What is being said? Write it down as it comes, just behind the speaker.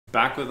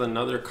Back with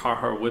another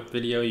Carhartt WIP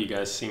video. You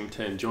guys seem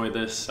to enjoy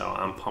this, so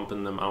I'm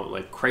pumping them out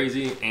like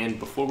crazy. And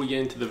before we get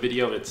into the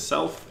video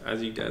itself,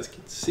 as you guys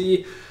can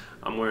see,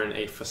 I'm wearing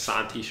a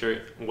FACADE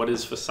t-shirt. What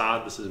is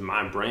FACADE? This is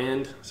my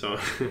brand, so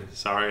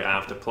sorry, I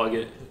have to plug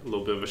it. A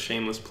little bit of a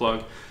shameless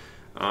plug.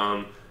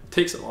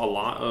 Takes a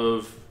lot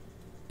of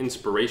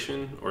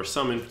inspiration, or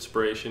some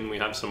inspiration. We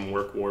have some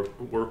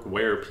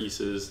workwear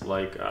pieces,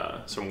 like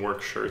some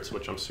work shirts,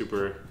 which I'm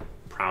super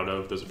proud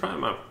of. Those are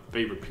probably my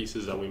favorite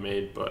pieces that we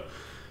made, but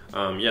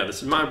yeah,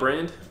 this is my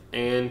brand,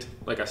 and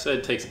like I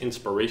said, takes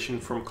inspiration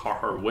from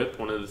Carhartt WIP.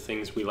 One of the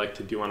things we like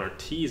to do on our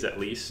tees, at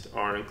least,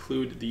 are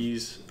include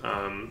these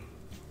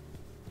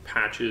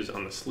patches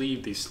on the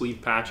sleeve, these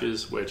sleeve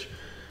patches, which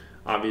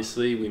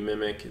obviously we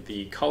mimic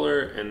the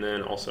color and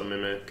then also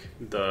mimic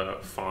the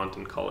font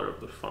and color of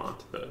the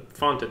font. The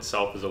font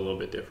itself is a little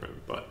bit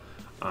different, but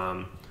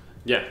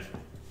yeah,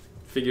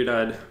 figured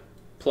I'd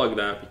plug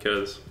that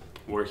because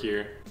we're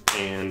here.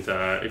 And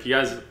if you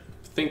guys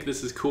think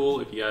this is cool,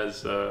 if you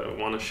guys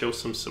want to show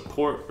some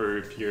support, or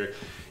if you're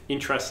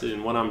interested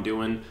in what I'm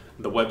doing,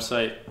 the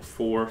website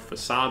for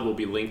FACADE will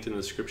be linked in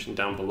the description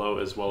down below,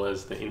 as well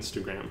as the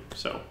Instagram.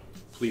 So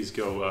please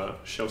go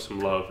show some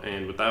love.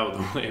 And with that out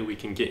of the way, we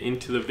can get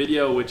into the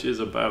video, which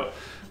is about,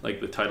 like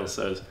the title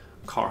says,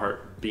 Carhartt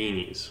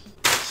beanies.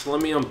 So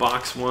let me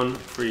unbox one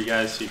for you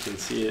guys so you can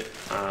see it.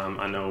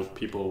 I know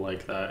people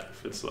like that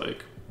if it's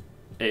like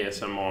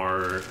ASMR,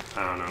 or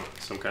I don't know,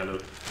 some kind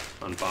of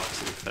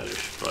unboxing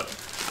fetish, but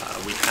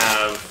we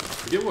have, I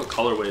forget what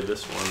colorway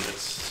this one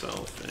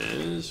itself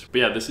is,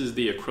 but yeah, this is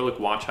the acrylic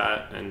watch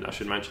hat, and I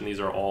should mention these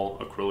are all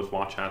acrylic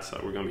watch hats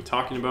that we're going to be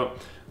talking about.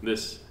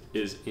 This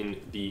is in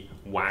the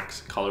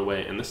wax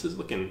colorway, and this is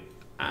looking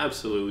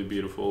absolutely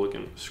beautiful,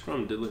 looking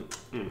scrumdiddly,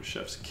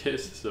 chef's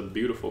kiss. This is a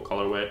beautiful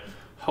colorway.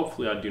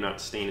 Hopefully I do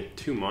not stain it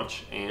too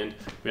much. And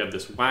we have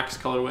this wax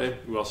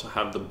colorway. We also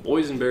have the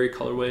boysenberry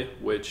colorway,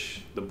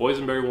 which the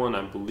boysenberry one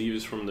I believe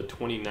is from the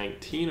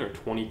 2019 or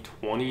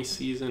 2020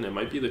 season. It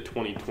might be the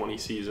 2020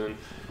 season.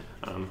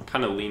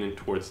 Kind of leaning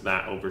towards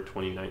that over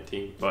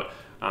 2019, but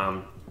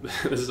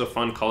this is a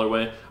fun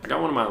colorway. I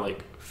got one of my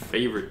like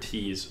favorite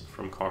tees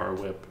from Carhartt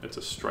WIP. It's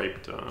a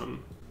striped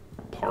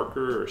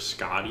Parker or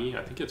Scotty.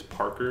 I think it's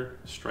Parker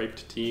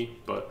striped tee,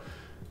 but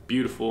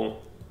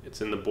beautiful. It's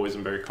in the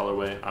boysenberry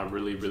colorway. I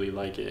really, really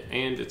like it,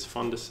 and it's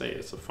fun to say.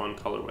 It's a fun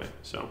colorway.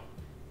 So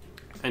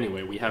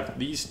anyway, we have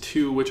these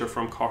two, which are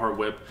from Carhartt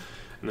WIP,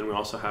 and then we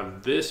also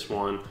have this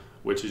one,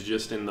 which is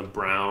just in the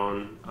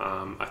brown.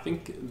 I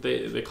think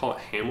they call it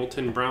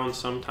Hamilton brown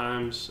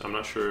sometimes. I'm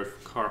not sure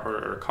if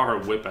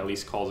Carhartt WIP at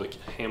least calls it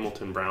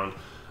Hamilton brown.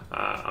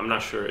 I'm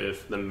not sure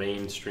if the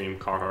mainstream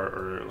Carhartt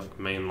or like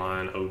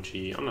mainline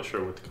OG, I'm not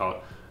sure what to call it.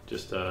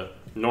 Just a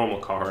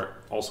normal Carhartt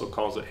also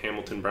calls it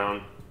Hamilton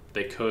brown.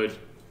 They could.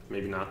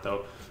 Maybe not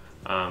though,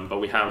 but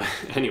we have,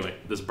 anyway,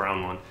 this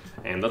brown one,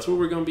 and that's what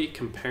we're going to be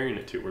comparing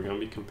it to. We're going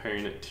to be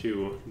comparing it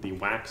to the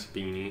wax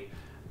beanie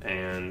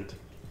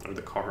or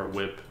the Carhartt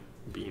WIP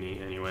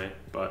beanie anyway,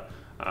 but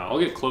I'll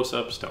get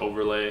close-ups to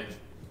overlay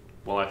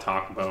while I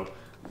talk about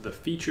the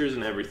features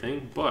and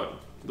everything. But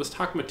let's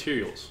talk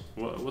materials.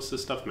 What's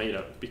this stuff made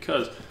of?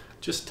 Because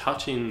just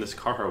touching this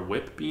Carhartt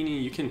WIP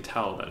beanie, you can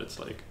tell that it's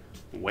like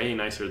way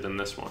nicer than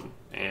this one.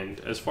 And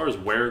as far as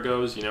wear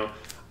goes, you know,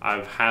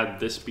 I've had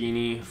this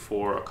beanie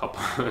for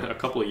a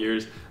couple of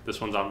years. This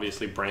one's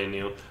obviously brand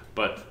new,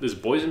 but this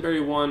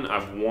boysenberry one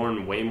I've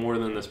worn way more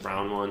than this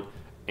brown one,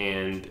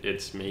 and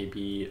it's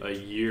maybe a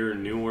year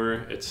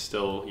newer. It's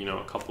still, you know,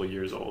 a couple of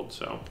years old.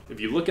 So if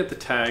you look at the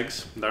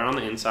tags, they're on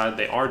the inside.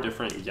 They are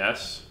different,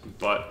 yes,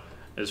 but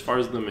as far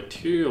as the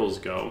materials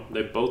go,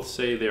 they both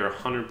say they're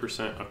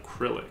 100%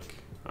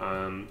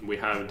 acrylic. We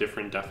have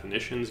different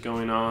definitions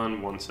going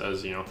on. One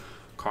says, you know,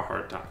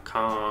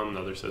 Carhartt.com, the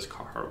other says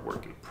Carhartt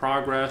work in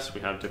progress. We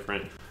have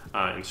different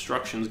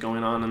instructions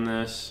going on in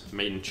this.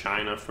 Made in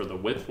China for the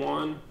WIP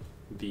one.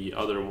 The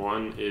other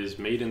one is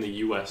made in the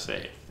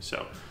USA.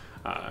 So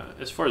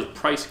as far as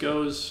price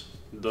goes,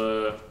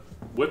 the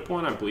WIP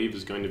one I believe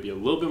is going to be a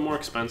little bit more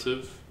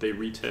expensive. They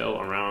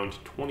retail around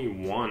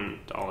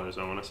 $21,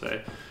 I want to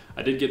say.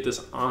 I did get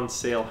this on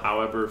sale,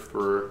 however,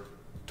 for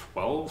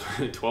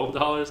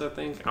 $12 I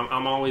think.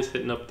 I'm always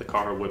hitting up the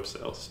Carhartt WIP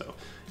sales, so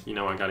you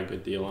know I got a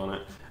good deal on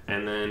it.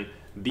 And then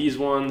these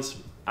ones,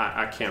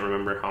 I can't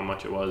remember how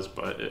much it was,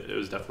 but it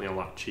was definitely a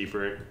lot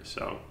cheaper.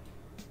 So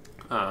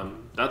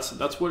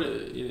that's what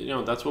you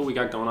know, that's what we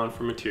got going on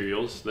for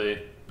materials.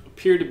 They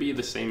appear to be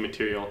the same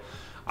material.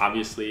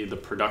 Obviously the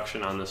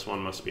production on this one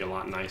must be a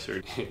lot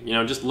nicer. You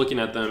know, just looking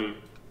at them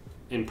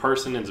in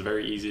person, it's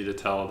very easy to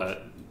tell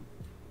that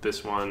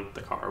this one,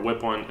 the Carhartt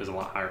WIP one, is a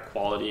lot higher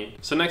quality.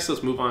 So next,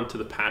 let's move on to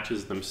the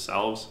patches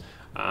themselves.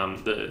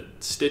 The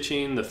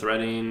stitching, the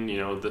threading, you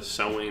know, the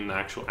sewing, the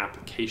actual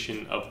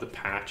application of the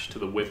patch to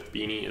the WIP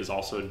beanie is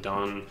also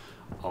done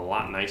a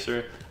lot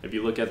nicer. If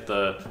you look at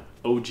the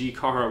OG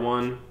Carhartt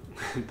one,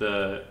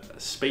 the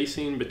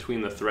spacing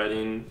between the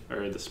threading,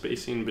 or the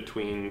spacing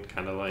between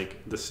kind of like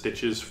the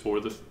stitches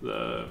for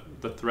the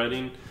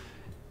threading,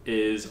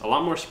 is a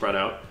lot more spread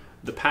out.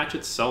 The patch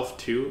itself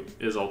too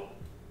is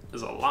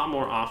is a lot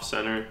more off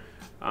center.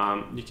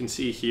 You can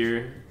see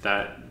here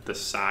that the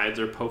sides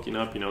are poking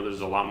up. You know,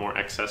 there's a lot more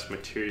excess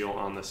material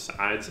on the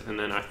sides. And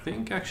then I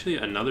think actually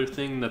another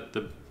thing that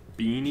the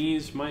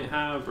Beanies might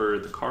have, or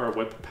the Carhartt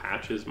WIP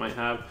patches might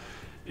have,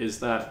 is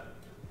that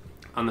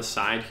on the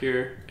side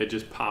here, it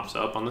just pops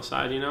up on the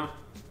side, you know?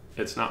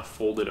 It's not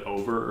folded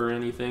over or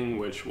anything,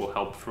 which will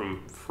help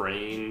from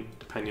fraying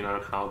depending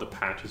on how the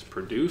patch is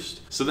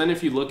produced. So then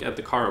if you look at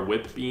the Carhartt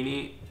WIP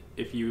beanie,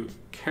 if you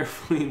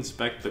carefully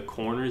inspect the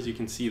corners, you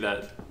can see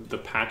that the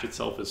patch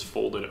itself is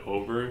folded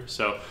over.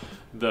 So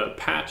the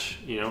patch,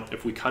 you know,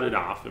 if we cut it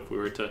off, if we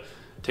were to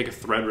take a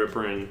thread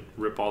ripper and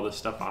rip all this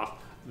stuff off,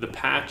 the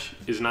patch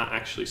is not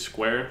actually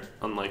square,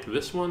 unlike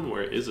this one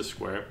where it is a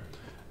square.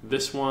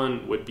 This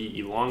one would be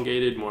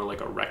elongated, more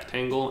like a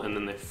rectangle, and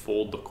then they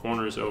fold the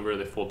corners over,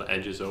 they fold the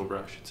edges over,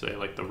 I should say,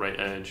 like the right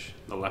edge,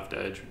 the left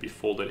edge would be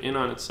folded in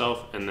on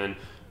itself and then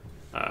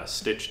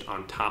stitched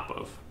on top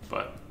of.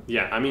 But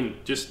yeah, I mean,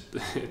 just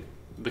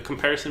the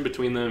comparison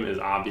between them is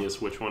obvious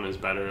which one is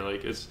better.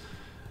 Like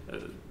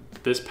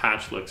this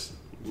patch looks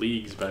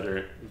leagues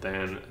better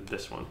than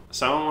this one.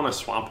 So I don't want to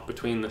swap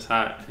between this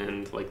hat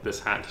and like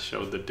this hat to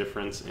show the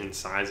difference in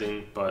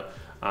sizing, but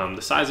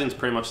the sizing is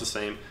pretty much the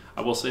same.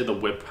 I will say the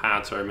WIP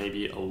hats are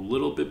maybe a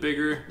little bit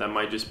bigger. That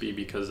might just be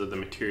because of the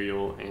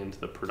material and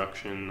the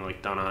production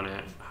like done on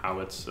it, how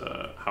it's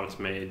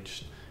made,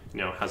 just,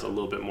 you know, has a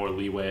little bit more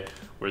leeway,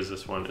 whereas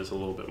this one is a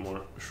little bit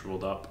more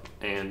shriveled up.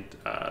 And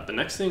the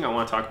next thing I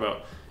want to talk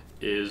about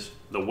is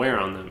the wear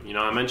on them. You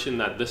know, I mentioned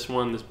that this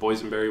one, this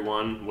boysenberry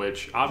one,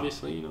 which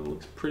obviously, you know,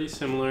 looks pretty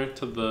similar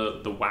to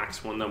the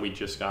wax one that we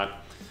just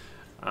got,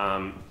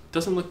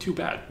 doesn't look too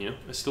bad. You know,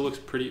 it still looks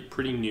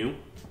pretty new.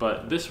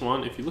 But this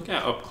one, if you look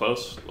at up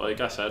close,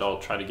 like I said, I'll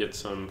try to get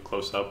some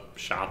close-up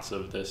shots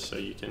of this so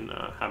you can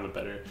have a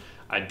better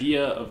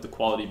idea of the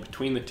quality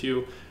between the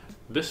two.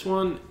 This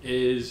one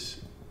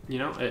is, you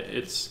know,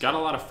 it's got a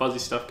lot of fuzzy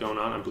stuff going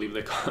on. I believe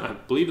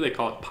they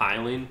call it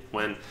piling,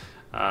 when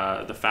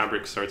the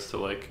fabric starts to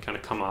like kind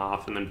of come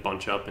off and then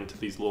bunch up into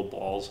these little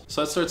balls.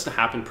 So that starts to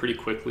happen pretty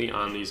quickly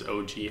on these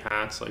OG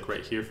hats. Like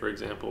right here, for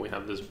example, we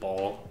have this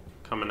ball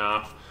coming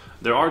off.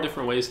 There are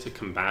different ways to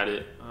combat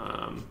it.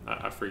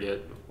 I forget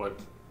what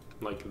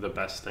like the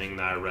best thing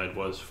that I read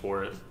was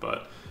for it,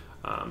 but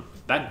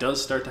that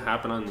does start to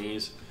happen on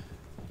these,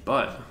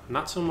 but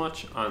not so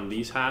much on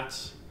these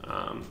hats.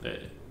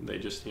 They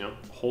just, you know,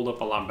 hold up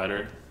a lot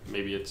better.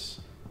 Maybe it's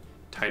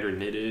tighter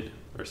knitted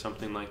or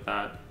something like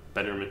that.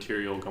 Better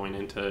material going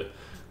into it.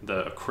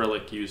 The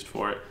acrylic used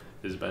for it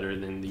is better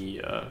than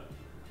the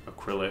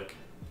acrylic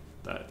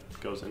that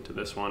goes into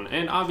this one.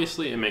 And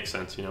obviously it makes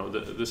sense, you know,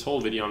 this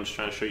whole video I'm just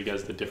trying to show you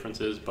guys the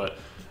differences, but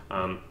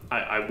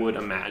I would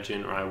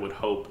imagine, or I would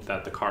hope,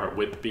 that the Carhartt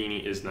WIP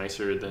beanie is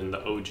nicer than the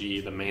OG,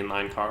 the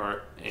mainline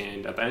Carhartt,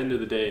 and at the end of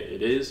the day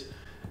it is,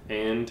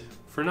 and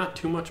for not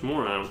too much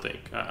more, I don't think.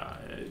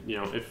 You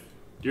know, if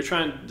you're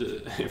trying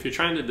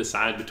to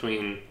decide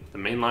between the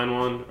mainline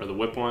one or the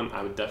WIP one,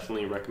 I would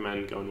definitely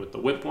recommend going with the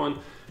WIP one,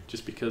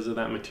 just because of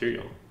that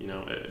material. You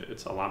know,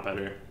 it's a lot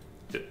better,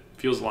 it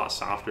feels a lot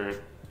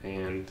softer,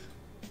 and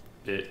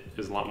it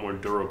is a lot more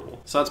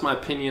durable. So that's my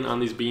opinion on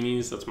these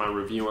beanies. That's my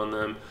review on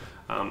them.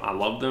 I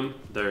love them.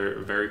 They're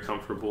very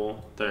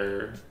comfortable.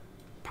 They're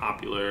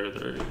popular.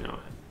 They're, you know,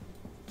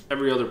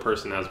 every other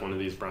person has one of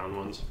these brown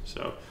ones.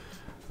 So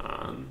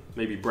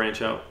maybe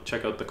branch out,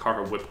 check out the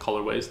Carhartt WIP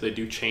colorways. They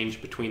do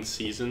change between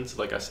seasons.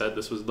 Like I said,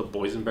 this was the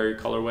boysenberry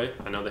colorway.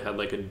 I know they had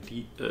like a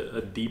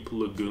deep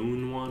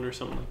lagoon one or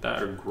something like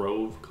that, or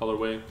grove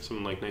colorway,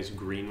 some like nice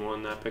green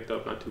one that I picked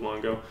up not too long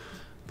ago.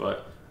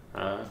 But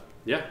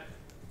yeah,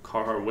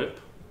 Carhartt WIP.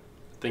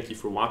 Thank you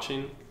for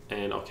watching,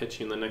 and I'll catch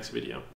you in the next video.